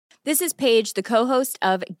This is Paige, the co-host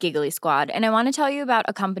of Giggly Squad, and I want to tell you about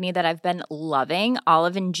a company that I've been loving,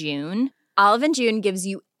 Olive & June. Olive & June gives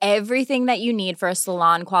you everything that you need for a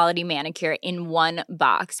salon-quality manicure in one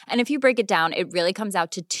box. And if you break it down, it really comes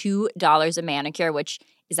out to $2 a manicure, which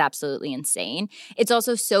is absolutely insane. It's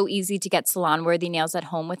also so easy to get salon-worthy nails at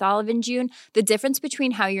home with Olive & June. The difference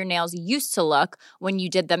between how your nails used to look when you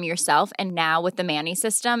did them yourself and now with the Mani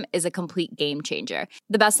system is a complete game changer.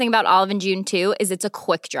 The best thing about Olive & June, too, is it's a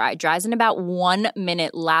quick dry. Dries in about 1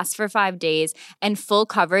 minute, lasts for 5 days, and full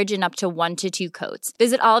coverage in up to 1 to 2 coats.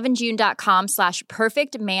 Visit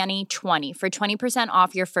oliveandjune.com/perfectmani20 for 20%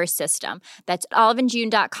 off your first system. That's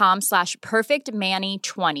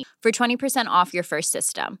oliveandjune.com/perfectmani20 for 20% off your first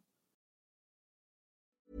system.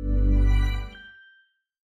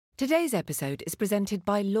 Today's episode is presented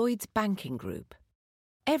by Lloyds Banking Group.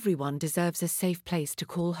 Everyone deserves a safe place to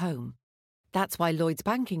call home. That's why Lloyds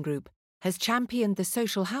Banking Group has championed the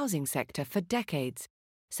social housing sector for decades,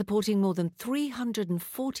 supporting more than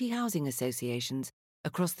 340 housing associations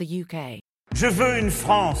across the UK. Je veux une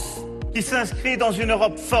France qui s'inscrit dans une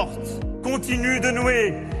Europe forte, continue de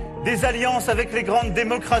nouer des alliances avec les grandes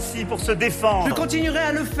démocraties pour se défendre. Je continuerai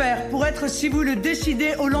à le faire pour être, si vous le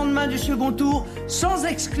décidez, au lendemain du second tour, sans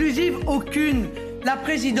exclusive aucune, la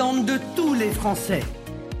présidente de tous les Français.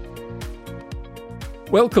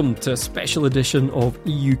 Welcome to a special edition of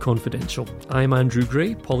EU Confidential. I'm Andrew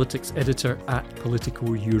Gray, politics editor at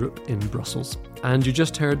Politico Europe in Brussels. And you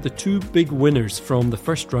just heard the two big winners from the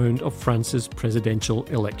first round of France's presidential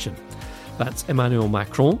election. That's Emmanuel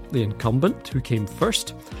Macron, the incumbent, who came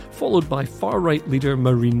first, followed by far-right leader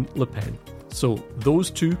Marine Le Pen. So those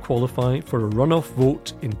two qualify for a runoff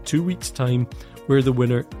vote in 2 weeks' time, where the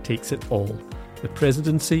winner takes it all. The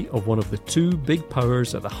presidency of one of the two big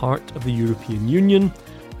powers at the heart of the European Union,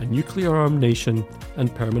 a nuclear-armed nation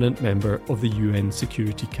and permanent member of the UN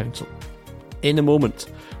Security Council. In a moment,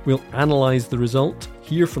 we'll analyse the result,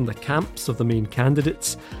 hear from the camps of the main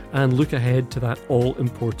candidates, and look ahead to that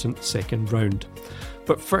all-important second round.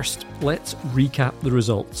 But first, let's recap the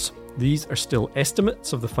results. These are still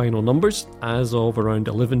estimates of the final numbers as of around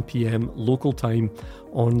 11 p.m. local time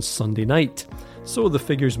on Sunday night. So the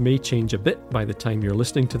figures may change a bit by the time you're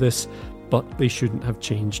listening to this, but they shouldn't have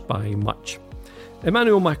changed by much.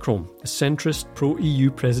 Emmanuel Macron, the centrist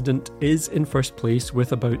pro-EU president, is in first place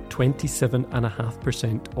with about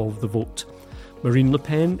 27.5% of the vote. Marine Le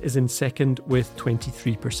Pen is in second with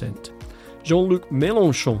 23%. Jean-Luc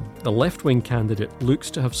Mélenchon, the left-wing candidate,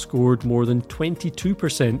 looks to have scored more than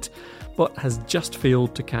 22%, but has just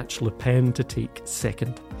failed to catch Le Pen to take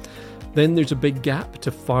second. Then there's a big gap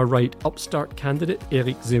to far-right upstart candidate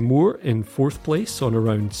Éric Zemmour in fourth place on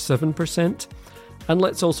around 7%. And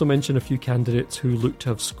let's also mention a few candidates who look to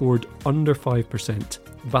have scored under 5%.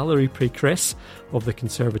 Valérie Pécresse of the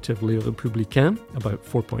Conservative Les Républicains, about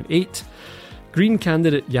 4.8%. Green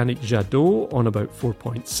candidate Yannick Jadot on about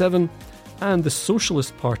 4.7%. And the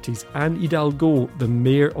Socialist Party's Anne Hidalgo, the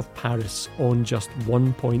Mayor of Paris, on just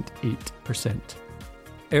 1.8%.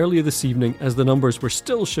 Earlier this evening, as the numbers were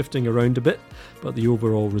still shifting around a bit, but the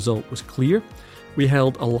overall result was clear, we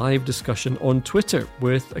held a live discussion on Twitter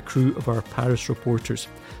with a crew of our Paris reporters,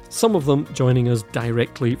 some of them joining us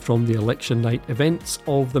directly from the election night events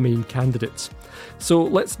of the main candidates. So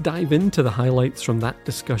let's dive into the highlights from that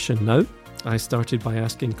discussion now. I started by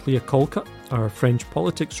asking Clea Colcutt, our French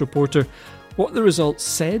politics reporter, what the results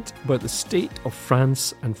said about the state of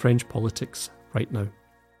France and French politics right now.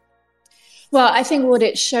 Well, I think what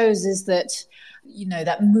it shows is that,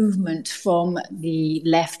 that movement from the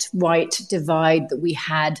left-right divide that we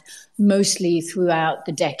had mostly throughout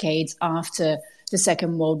the decades after the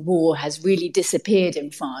Second World War has really disappeared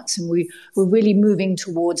in France. And we're really moving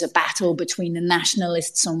towards a battle between the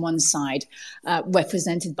nationalists on one side,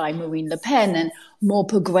 represented by Marine Le Pen, and more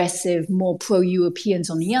progressive, more pro-Europeans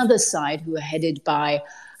on the other side, who are headed by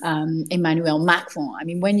Emmanuel Macron. I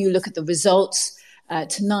mean, when you look at the results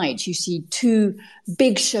tonight, you see two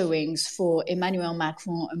big showings for Emmanuel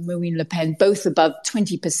Macron and Marine Le Pen, both above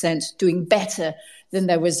 20%, doing better than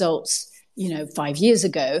their results, 5 years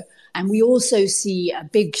ago. And we also see a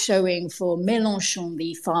big showing for Mélenchon,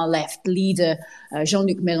 the far-left leader,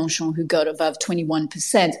 Jean-Luc Mélenchon, who got above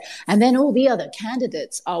 21%. And then all the other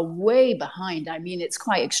candidates are way behind. I mean, it's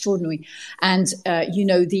quite extraordinary. And,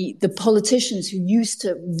 the politicians who used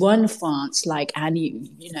to run France, like Annie,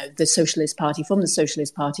 the Socialist Party, from the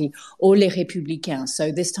Socialist Party, or Les Républicains.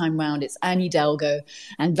 So this time round, it's Anne Hidalgo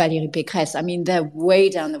and Valérie Pécresse. I mean, they're way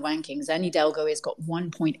down the rankings. Anne Hidalgo has got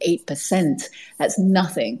 1.8%. That's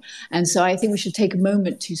nothing. And so I think we should take a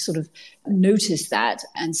moment to sort of notice that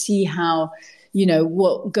and see how,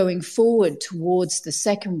 what going forward towards the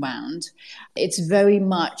second round, it's very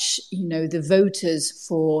much, the voters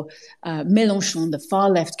for Mélenchon, the far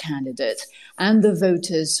left candidate, and the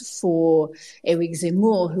voters for Éric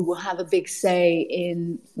Zemmour, who will have a big say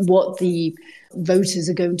in what the voters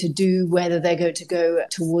are going to do, whether they're going to go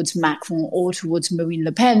towards Macron or towards Marine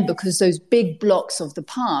Le Pen, because those big blocks of the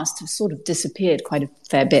past have sort of disappeared quite a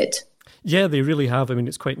fair bit. Yeah, they really have. I mean,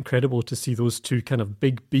 it's quite incredible to see those two kind of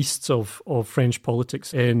big beasts of French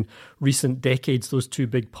politics in recent decades, those two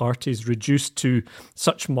big parties reduced to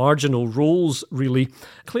such marginal roles, really.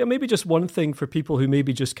 Clea, maybe just one thing for people who may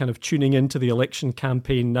be just kind of tuning into the election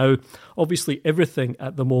campaign now. Obviously, everything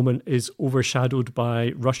at the moment is overshadowed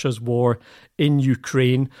by Russia's war in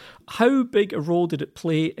Ukraine. How big a role did it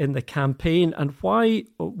play in the campaign, and why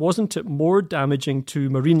wasn't it more damaging to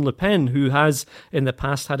Marine Le Pen, who has in the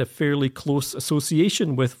past had a fairly close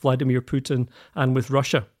association with Vladimir Putin and with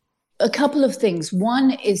Russia? A couple of things.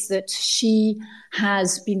 One is that she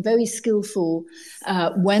has been very skillful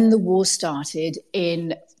when the war started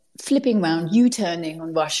in flipping around, U-turning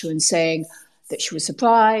on Russia and saying that she was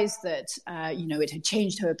surprised that, it had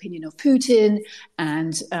changed her opinion of Putin,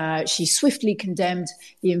 and she swiftly condemned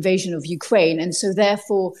the invasion of Ukraine, and so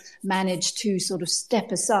therefore managed to sort of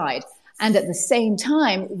step aside. And at the same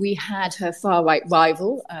time, we had her far-right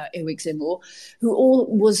rival, Éric Zemmour, who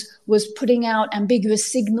was putting out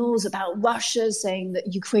ambiguous signals about Russia, saying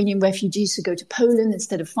that Ukrainian refugees should go to Poland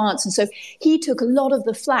instead of France. And so he took a lot of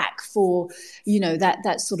the flack for,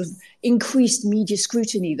 that sort of increased media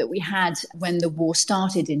scrutiny that we had when the war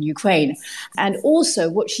started in Ukraine. And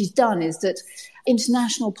also what she's done is that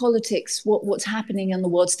international politics, what's happening on the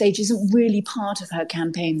world stage, isn't really part of her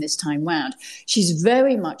campaign this time round. She's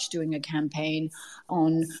very much doing a campaign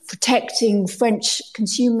on protecting French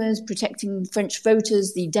consumers, protecting French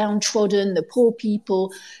voters, the downtrodden, the poor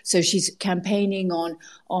people. So she's campaigning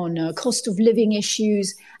on cost of living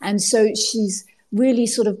issues. And so she's really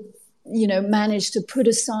sort of managed to put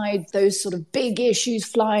aside those sort of big issues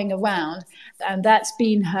flying around. And that's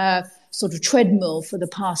been her sort of treadmill for the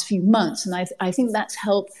past few months. And I think that's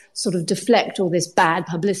helped sort of deflect all this bad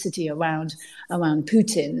publicity around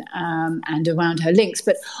Putin and around her links.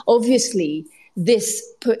 But obviously, this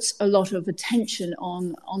puts a lot of attention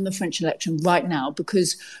on the French election right now,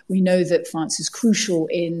 because we know that France is crucial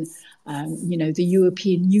in the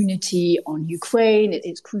European unity on Ukraine.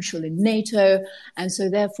 It's crucial in NATO. And so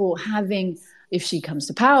therefore if she comes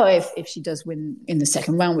to power, if she does win in the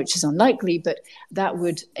second round, which is unlikely, but that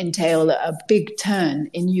would entail a big turn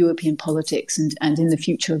in European politics and in the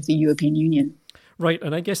future of the European Union. Right,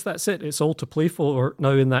 and I guess that's it. It's all to play for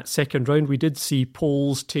now in that second round. We did see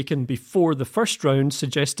polls taken before the first round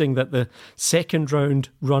suggesting that the second round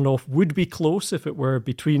runoff would be close if it were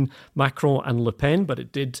between Macron and Le Pen, but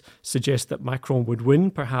it did suggest that Macron would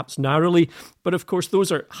win, perhaps narrowly. But of course,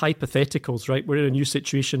 those are hypotheticals, right? We're in a new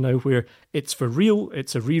situation now where it's for real.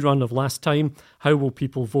 It's a rerun of last time. How will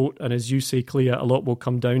people vote? And as you say, Clea, a lot will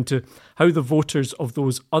come down to how the voters of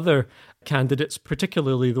those other candidates,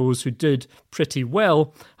 particularly those who did pretty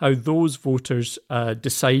well, how those voters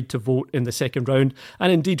decide to vote in the second round,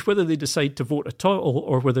 and indeed whether they decide to vote at all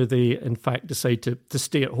or whether they in fact decide to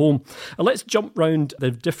stay at home. Let's jump round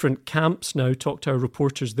the different camps now, talk to our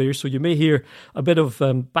reporters there. So you may hear a bit of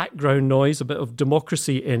background noise, a bit of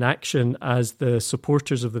democracy in action as the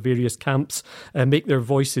supporters of the various camps make their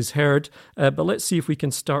voices heard. But let's see if we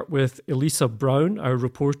can start with Elisa Brown, our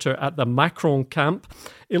reporter at the Macron camp.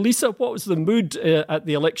 Elisa, what was the mood at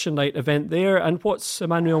the election night event there, and what's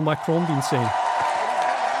Emmanuel Macron been saying?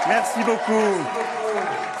 Merci beaucoup.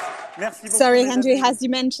 Sorry, Henry, as you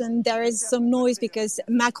mentioned, there is some noise because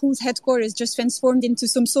Macron's headquarters just transformed into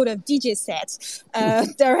some sort of DJ set.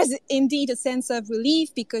 There is indeed a sense of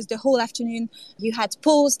relief because the whole afternoon you had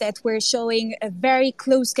polls that were showing a very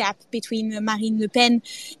close gap between Marine Le Pen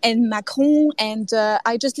and Macron. And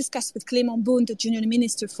I just discussed with Clément Beaune, the Junior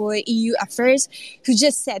Minister for EU Affairs, who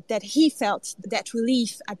just said that he felt that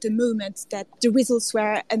relief at the moment that the results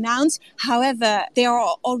were announced. However, they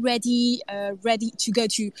are already ready to go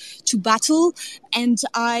to battle. And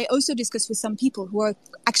I also discussed with some people who are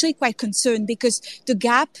actually quite concerned because the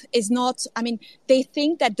gap is not, they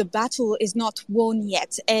think that the battle is not won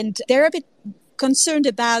yet. And they're a bit concerned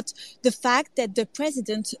about the fact that the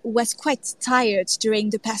president was quite tired during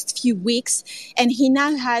the past few weeks, and he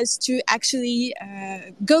now has to actually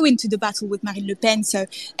go into the battle with Marine Le Pen.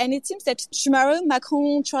 And it seems that tomorrow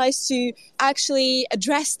Macron tries to actually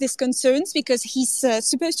address these concerns because he's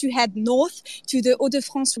supposed to head north to the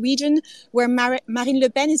Hauts-de-France region where Marine Le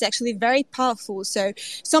Pen is actually very powerful. So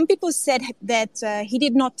some people said that he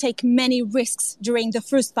did not take many risks during the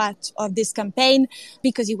first part of this campaign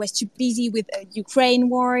because he was too busy with the Ukraine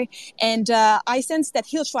war. And I sense that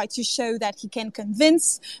he'll try to show that he can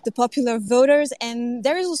convince the popular voters. And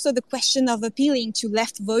there is also the question of appealing to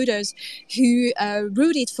left voters who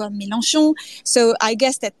rooted for Mélenchon. So I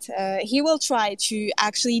guess that he will try to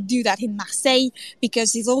actually do that in Marseille because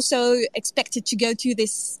he's also expected to go to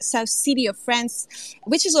this south city of France,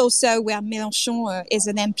 which is also where Mélenchon is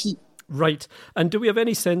an MP. Right. And do we have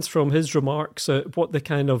any sense from his remarks what the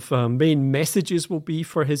kind of main messages will be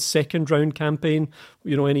for his second round campaign?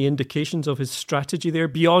 You know, any indications of his strategy there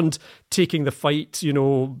beyond taking the fight, you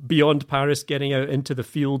know, beyond Paris, getting out into the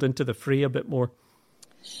field, into the fray a bit more?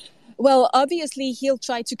 Well, obviously, he'll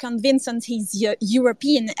try to convince on his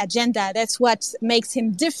European agenda. That's what makes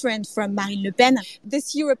him different from Marine Le Pen.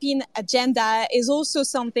 This European agenda is also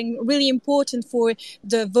something really important for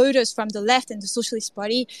the voters from the left and the Socialist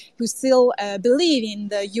Party who still believe in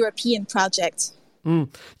the European project.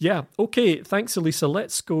 Yeah. Okay. Thanks, Elisa.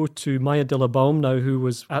 Let's go to Maya Dillabaum now, who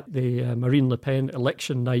was at the Marine Le Pen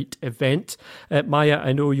election night event. Maya,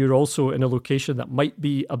 I know you're also in a location that might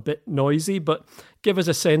be a bit noisy, but give us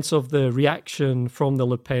a sense of the reaction from the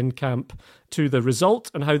Le Pen camp to the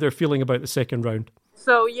result and how they're feeling about the second round.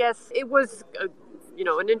 So, yes, it was,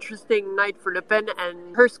 an interesting night for Le Pen,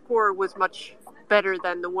 and her score was much better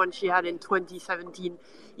than the one she had in 2017.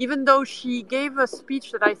 Even though she gave a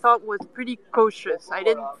speech that I thought was pretty cautious.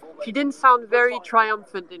 She didn't sound very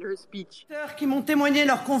triumphant in her speech. Qui m'ont témoigné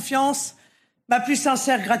leur confiance, ma plus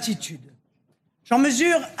sincère gratitude. J'en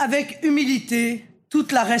mesure avec humilité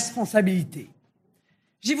toute la responsabilité.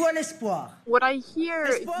 J'y vois l'espoir. What I hear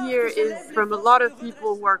here is from a lot of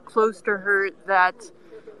people who are close to her that,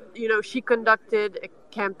 she conducted a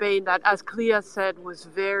campaign that, as Clea said, was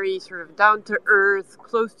very sort of down to earth,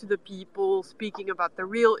 close to the people, speaking about the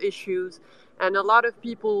real issues. And a lot of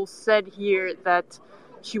people said here that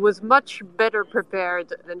she was much better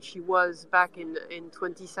prepared than she was back in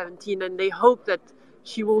 2017. And they hope that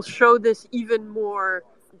she will show this even more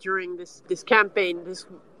during this campaign,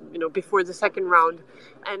 before the second round.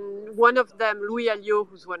 And one of them, Louis Alliot,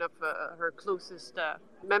 who's one of her closest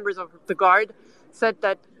members of the Guard, said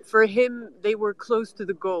that for him, they were close to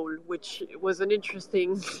the goal, which was an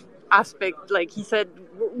interesting aspect. Like he said,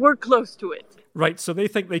 we're close to it. Right, so they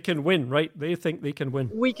think they can win, right? They think they can win.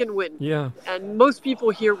 We can win. Yeah. And most people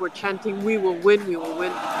here were chanting, we will win, we will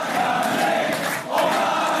win.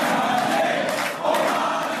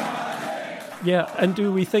 Yeah, and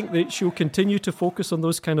do we think that she'll continue to focus on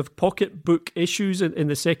those kind of pocketbook issues in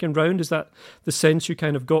the second round? Is that the sense you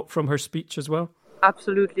kind of got from her speech as well?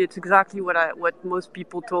 Absolutely. It's exactly what most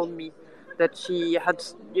people told me, that she had,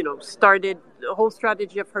 started, the whole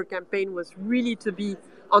strategy of her campaign was really to be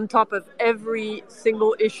on top of every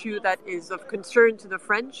single issue that is of concern to the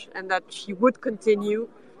French, and that she would continue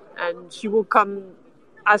and she will come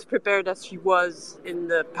as prepared as she was in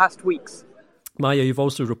the past weeks. Maya, you've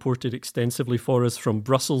also reported extensively for us from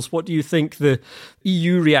Brussels. What do you think the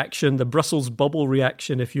EU reaction, the Brussels bubble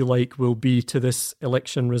reaction, if you like, will be to this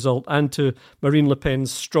election result and to Marine Le Pen's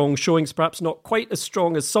strong showings? Perhaps not quite as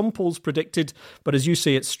strong as some polls predicted, but as you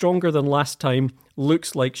say, it's stronger than last time.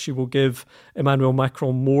 Looks like she will give Emmanuel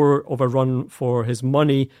Macron more of a run for his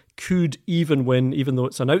money, could even win, even though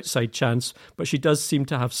it's an outside chance, but she does seem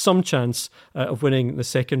to have some chance of winning the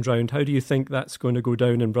second round. How do you think that's going to go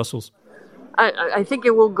down in Brussels? I think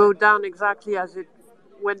it will go down exactly as it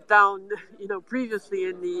went down, previously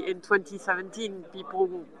in 2017.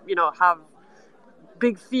 People, have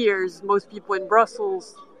big fears. Most people in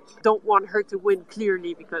Brussels don't want her to win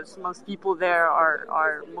clearly because most people there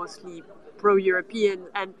are mostly pro-European.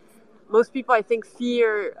 And most people, I think,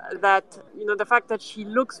 fear that, the fact that she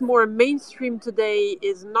looks more mainstream today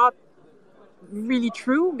is not really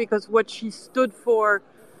true, because what she stood for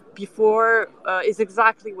before is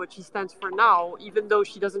exactly what she stands for now, even though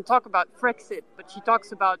she doesn't talk about Brexit, but she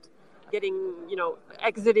talks about getting,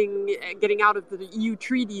 exiting, getting out of the EU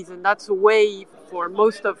treaties. And that's a way for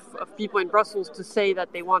most of people in Brussels to say that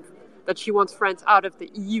she wants France out of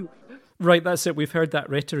the EU. Right, that's it. We've heard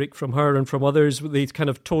that rhetoric from her and from others. They kind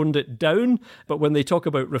of toned it down. But when they talk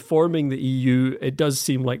about reforming the EU, it does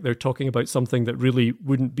seem like they're talking about something that really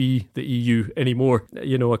wouldn't be the EU anymore,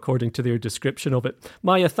 according to their description of it.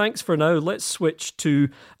 Maya, thanks for now. Let's switch to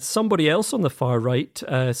somebody else on the far right,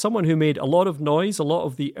 someone who made a lot of noise, a lot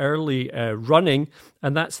of the early running,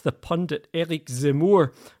 and that's the pundit Eric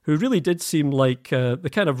Zemmour, who really did seem like the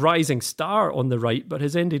kind of rising star on the right, but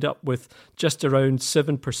has ended up with just around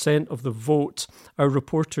 7% of the vote. Our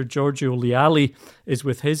reporter Giorgio Leali is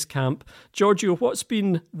with his camp. Giorgio, what's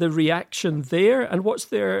been the reaction there, and what's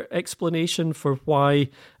their explanation for why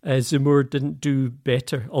Zemmour didn't do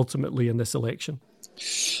better ultimately in this election?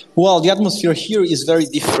 Well, the atmosphere here is very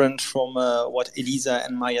different from what Elisa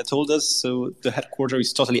and Maya told us. So the headquarters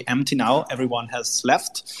is totally empty now. Everyone has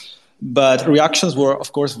left. But reactions were,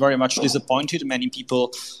 of course, very much disappointed. Many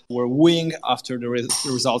people were wooing after the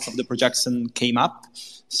results of the projection came up.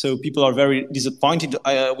 So people are very disappointed.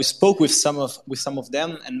 We spoke with some of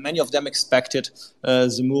them, and many of them expected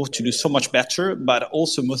Zemmour to do so much better. But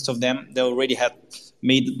also most of them, they already had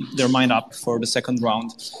made their mind up for the second round.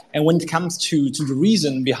 And when it comes to the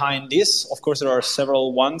reason behind this, of course, there are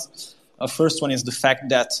several ones. First one is the fact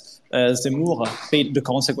that Zemmour paid the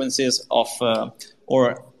consequences of,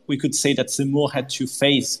 or we could say that Zemmour had to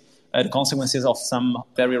face the consequences of some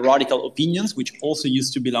very radical opinions, which also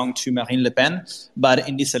used to belong to Marine Le Pen. But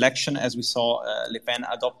in this election, as we saw, Le Pen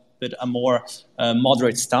adopted a more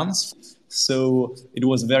moderate stance. So it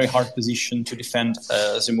was a very hard position to defend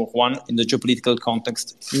Zemmour won in the geopolitical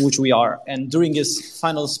context in which we are. And during his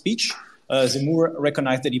final speech, Zemmour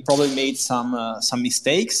recognized that he probably made some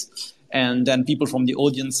mistakes. And then people from the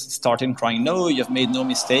audience started crying, "No, you have made no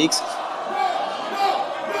mistakes."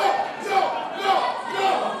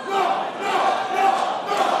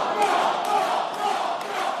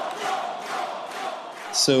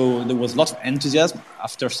 So there was lots of enthusiasm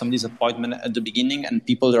after some disappointment at the beginning, and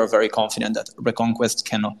people are very confident that Reconquest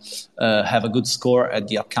can have a good score at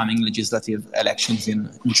the upcoming legislative elections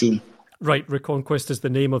in June. Right, Reconquest is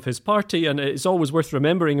the name of his party, and it's always worth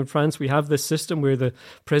remembering in France we have this system where the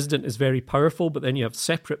president is very powerful, but then you have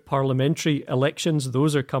separate parliamentary elections.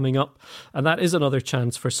 Those are coming up, and that is another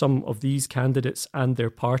chance for some of these candidates and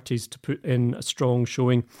their parties to put in a strong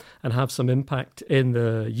showing and have some impact in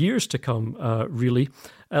the years to come, really.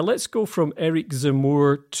 Let's go from Eric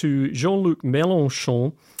Zemmour to Jean-Luc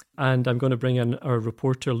Mélenchon. And I'm going to bring in our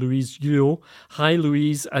reporter, Louise Guyot. Hi,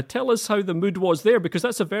 Louise. Tell us how the mood was there, because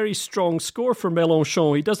that's a very strong score for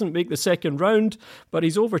Mélenchon. He doesn't make the second round, but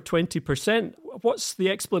he's over 20%. What's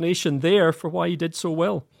the explanation there for why he did so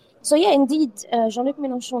well? So, yeah, indeed, Jean-Luc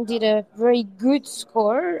Mélenchon did a very good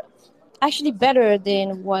score, actually better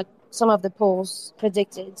than what some of the polls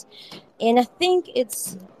predicted. And I think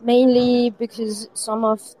it's mainly because some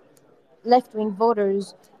of left-wing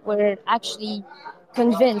voters were actually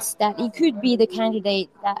convinced that he could be the candidate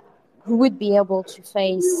who would be able to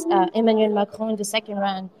face Emmanuel Macron in the second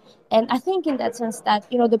round. And I think in that sense that,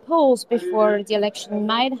 the polls before the election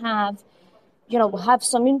might have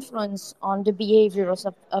some influence on the behaviors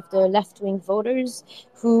of the left-wing voters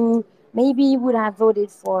who maybe would have voted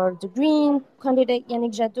for the Green candidate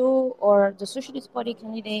Yannick Jadot or the Socialist Party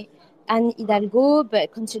candidate Anne Hidalgo,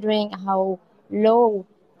 but considering how low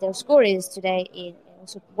their score is today, it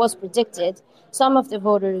was predicted, some of the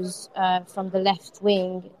voters from the left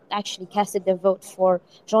wing actually casted their vote for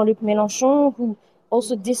Jean-Luc Mélenchon, who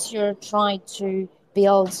also this year tried to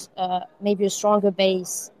build maybe a stronger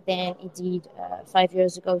base than he did 5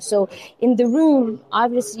 years ago. So in the room,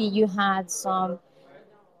 obviously you had some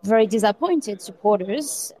very disappointed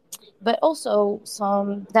supporters, but also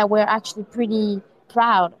some that were actually pretty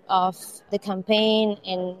proud of the campaign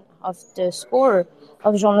and of the score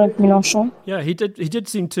of Jean-Luc Mélenchon. Yeah, he did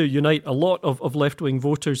seem to unite a lot of left-wing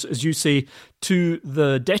voters, as you say, to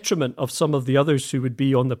the detriment of some of the others who would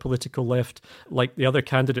be on the political left, like the other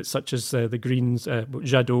candidates such as the Greens,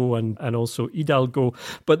 Jadot and also Hidalgo.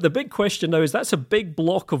 But the big question now is that's a big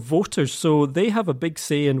block of voters, so they have a big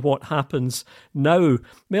say in what happens now.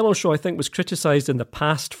 Mélenchon, I think, was criticised in the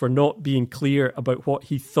past for not being clear about what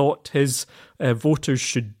he thought his voters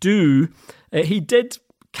should do. He did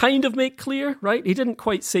kind of make clear, right? He didn't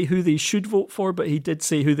quite say who they should vote for, but he did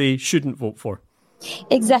say who they shouldn't vote for.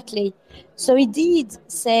 Exactly. So he did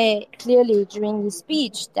say clearly during his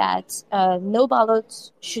speech that no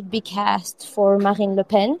ballot should be cast for Marine Le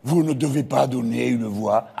Pen. Vous ne devez pas donner une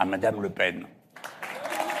voix à Madame Le Pen.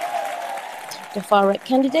 The far-right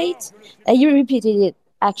candidate. He repeated it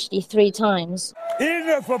actually 3 times. Il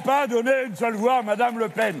ne faut pas donner une seule voix à Madame Le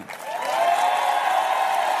Pen.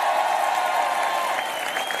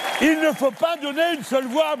 Il ne faut pas donner une seule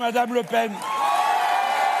voix à Madame Le Pen.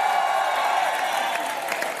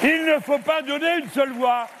 Il ne faut pas donner une seule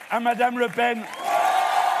voix à Madame Le Pen.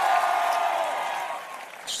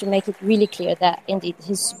 To make it really clear that indeed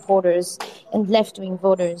his supporters and left-wing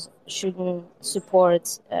voters shouldn't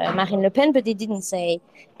support Marine Le Pen, but they didn't say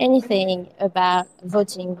anything about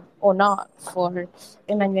voting or not for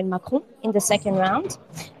Emmanuel Macron in the second round.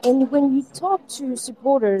 And when you talk to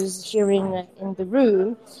supporters here in the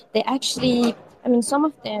room, they actually, some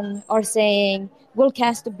of them are saying, we'll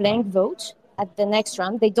cast a blank vote at the next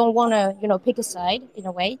round. They don't want to, pick a side in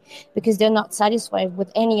a way because they're not satisfied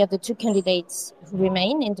with any of the two candidates who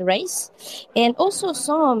remain in the race. And also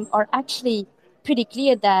some are actually pretty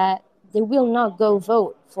clear that they will not go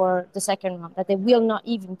vote for the second round, that they will not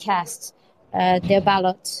even cast their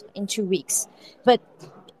ballot in 2 weeks. But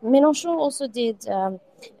Mélenchon also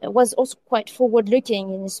was also quite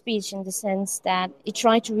forward-looking in his speech in the sense that he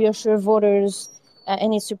tried to reassure voters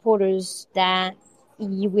and his supporters that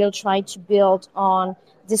he will try to build on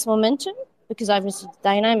this momentum, because obviously the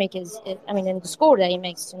dynamic and the score that he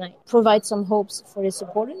makes tonight provides some hopes for his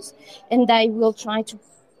supporters, and that he will try to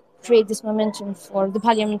create this momentum for the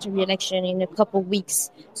parliamentary election in a couple of weeks,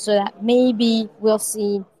 so that maybe we'll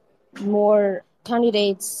see more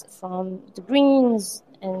candidates from the Greens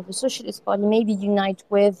and the Socialist Party maybe unite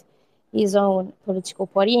with his own political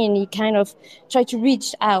party, and he kind of tried to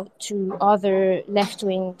reach out to other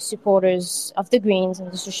left-wing supporters of the Greens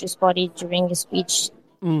and the Socialist Party during his speech.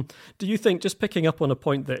 Do you think, just picking up on a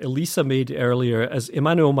point that Elisa made earlier, as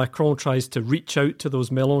Emmanuel Macron tries to reach out to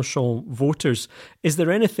those Mélenchon voters, is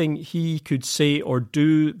there anything he could say or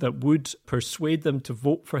do that would persuade them to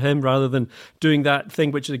vote for him rather than doing that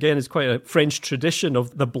thing, which again is quite a French tradition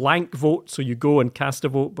of the blank vote? So you go and cast a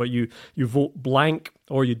vote, but you vote blank,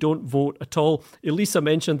 or you don't vote at all. Elisa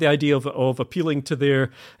mentioned the idea of appealing to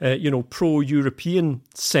their, pro-European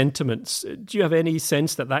sentiments. Do you have any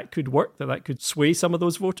sense that could work, that could sway some of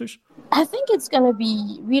those voters? I think it's going to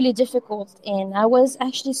be really difficult. And I was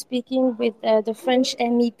actually speaking with the French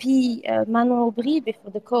MEP, Manon Aubry,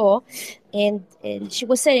 before the call. And she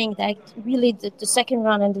was saying that really the second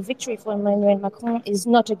round and the victory for Emmanuel Macron is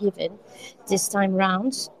not a given this time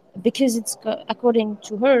round, because it's, according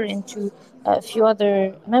to her and to a few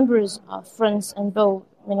other members of France and both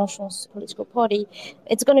Mélenchon's political party,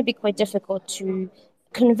 it's going to be quite difficult to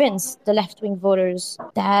convince the left-wing voters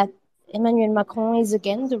that Emmanuel Macron is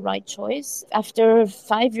again the right choice after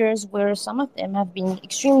 5 years where some of them have been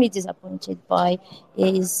extremely disappointed by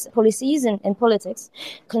his policies and politics,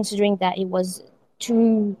 considering that he was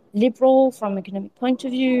too liberal from an economic point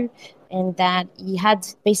of view and that he had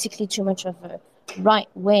basically too much of a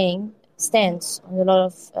right-wing stance on a lot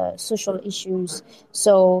of social issues.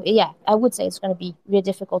 So, I would say it's going to be really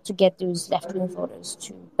difficult to get those left-wing voters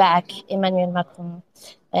to back Emmanuel Macron.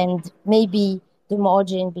 And maybe the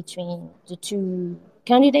margin between the two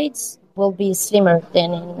candidates will be slimmer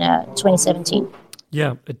than in 2017.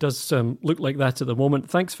 Yeah, it does look like that at the moment.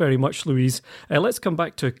 Thanks very much, Louise. Let's come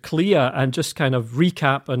back to Clea and just kind of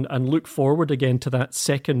recap and look forward again to that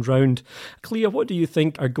second round. Clea, what do you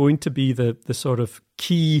think are going to be the sort of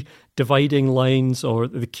key dividing lines or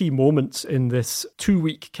the key moments in this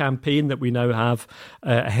 2-week campaign that we now have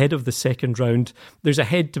ahead of the second round? There's a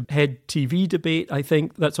head-to-head TV debate, I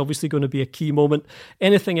think. That's obviously going to be a key moment.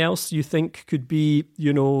 Anything else you think could be,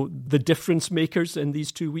 the difference makers in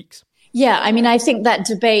these 2 weeks? Yeah, I think that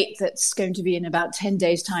debate that's going to be in about 10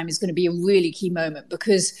 days' time is going to be a really key moment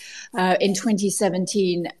because in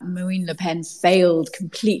 2017, Marine Le Pen failed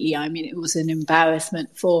completely. It was an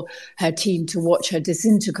embarrassment for her team to watch her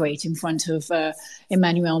disintegrate in front of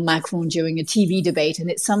Emmanuel Macron during a TV debate.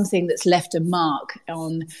 And it's something that's left a mark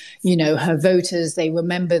on, her voters. They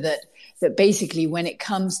remember that basically when it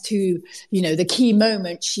comes to, the key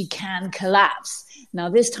moment, she can collapse. Now,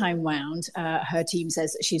 this time round, her team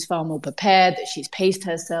says that she's far more prepared, that she's paced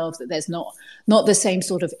herself, that there's not the same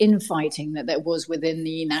sort of infighting that there was within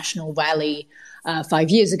the national rally 5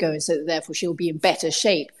 years ago. And so therefore she'll be in better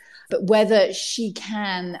shape. But whether she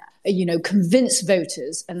can, convince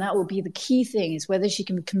voters, and that will be the key thing, is whether she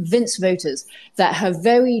can convince voters that her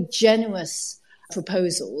very generous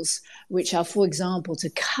proposals, which are, for example,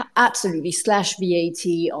 to absolutely slash VAT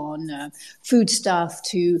on foodstuff,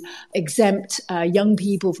 to exempt young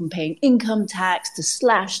people from paying income tax, to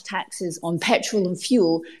slash taxes on petrol and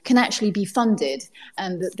fuel, can actually be funded.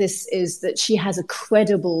 And that she has a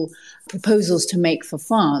credible proposals to make for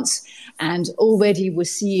France. And already we're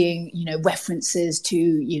seeing, references to,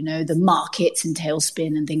 the markets and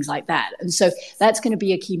tailspin and things like that. And so that's going to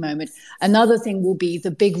be a key moment. Another thing will be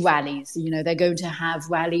the big rallies. They're going to have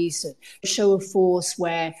rallies show of force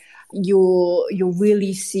where you'll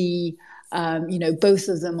really see both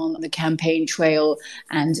of them on the campaign trail.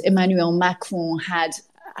 And Emmanuel Macron had,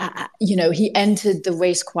 he entered the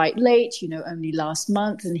race quite late, only last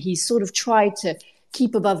month, and he sort of tried to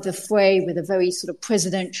keep above the fray with a very sort of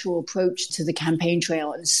presidential approach to the campaign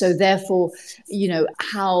trail. And so therefore,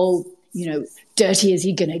 how dirty is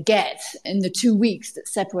he going to get in the 2 weeks that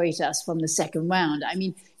separate us from the second round? I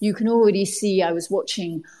mean, you can already see, I was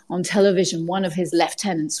watching on television, one of his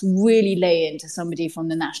lieutenants really lay into somebody from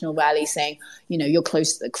the National Rally saying, you're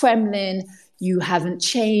close to the Kremlin, you haven't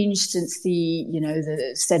changed since the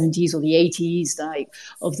 70s or the 80s,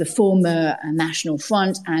 of the former National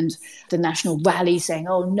Front, and the National Rally saying,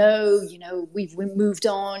 oh no, we've moved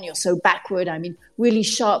on, you're so backward. I mean, really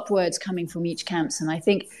sharp words coming from each camp. And I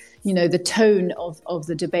think, the tone of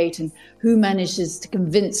the debate and who manages to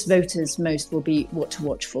convince voters most will be what to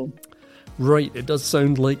watch for. Right, it does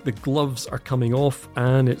sound like the gloves are coming off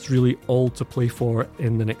and it's really all to play for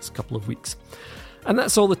in the next couple of weeks. And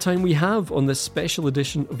that's all the time we have on this special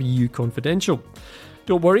edition of EU Confidential.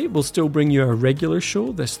 Don't worry, we'll still bring you a regular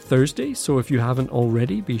show this Thursday, so if you haven't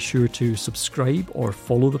already, be sure to subscribe or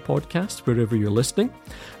follow the podcast wherever you're listening.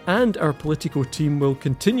 And our political team will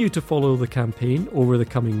continue to follow the campaign over the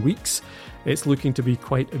coming weeks. It's looking to be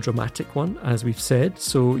quite a dramatic one, as we've said,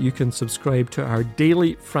 so you can subscribe to our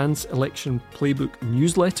daily France election playbook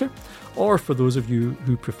newsletter, or for those of you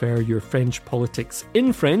who prefer your French politics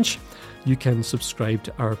in French, you can subscribe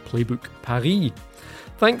to our playbook Paris.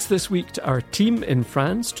 Thanks this week to our team in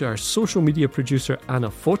France, to our social media producer Anna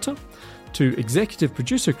Fota, to executive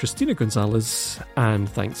producer Christina Gonzalez, and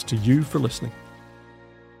thanks to you for listening.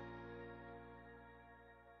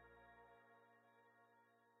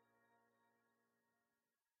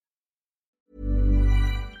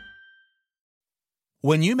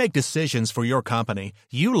 When you make decisions for your company,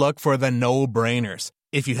 you look for the no-brainers.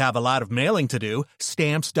 If you have a lot of mailing to do,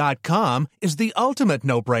 Stamps.com is the ultimate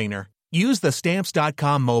no-brainer. Use the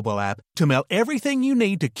Stamps.com mobile app to mail everything you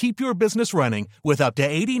need to keep your business running with up to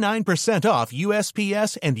 89% off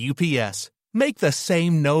USPS and UPS. Make the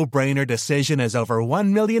same no-brainer decision as over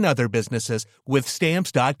 1 million other businesses with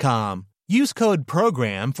Stamps.com. Use code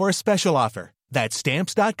PROGRAM for a special offer. That's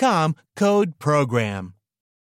Stamps.com, code PROGRAM.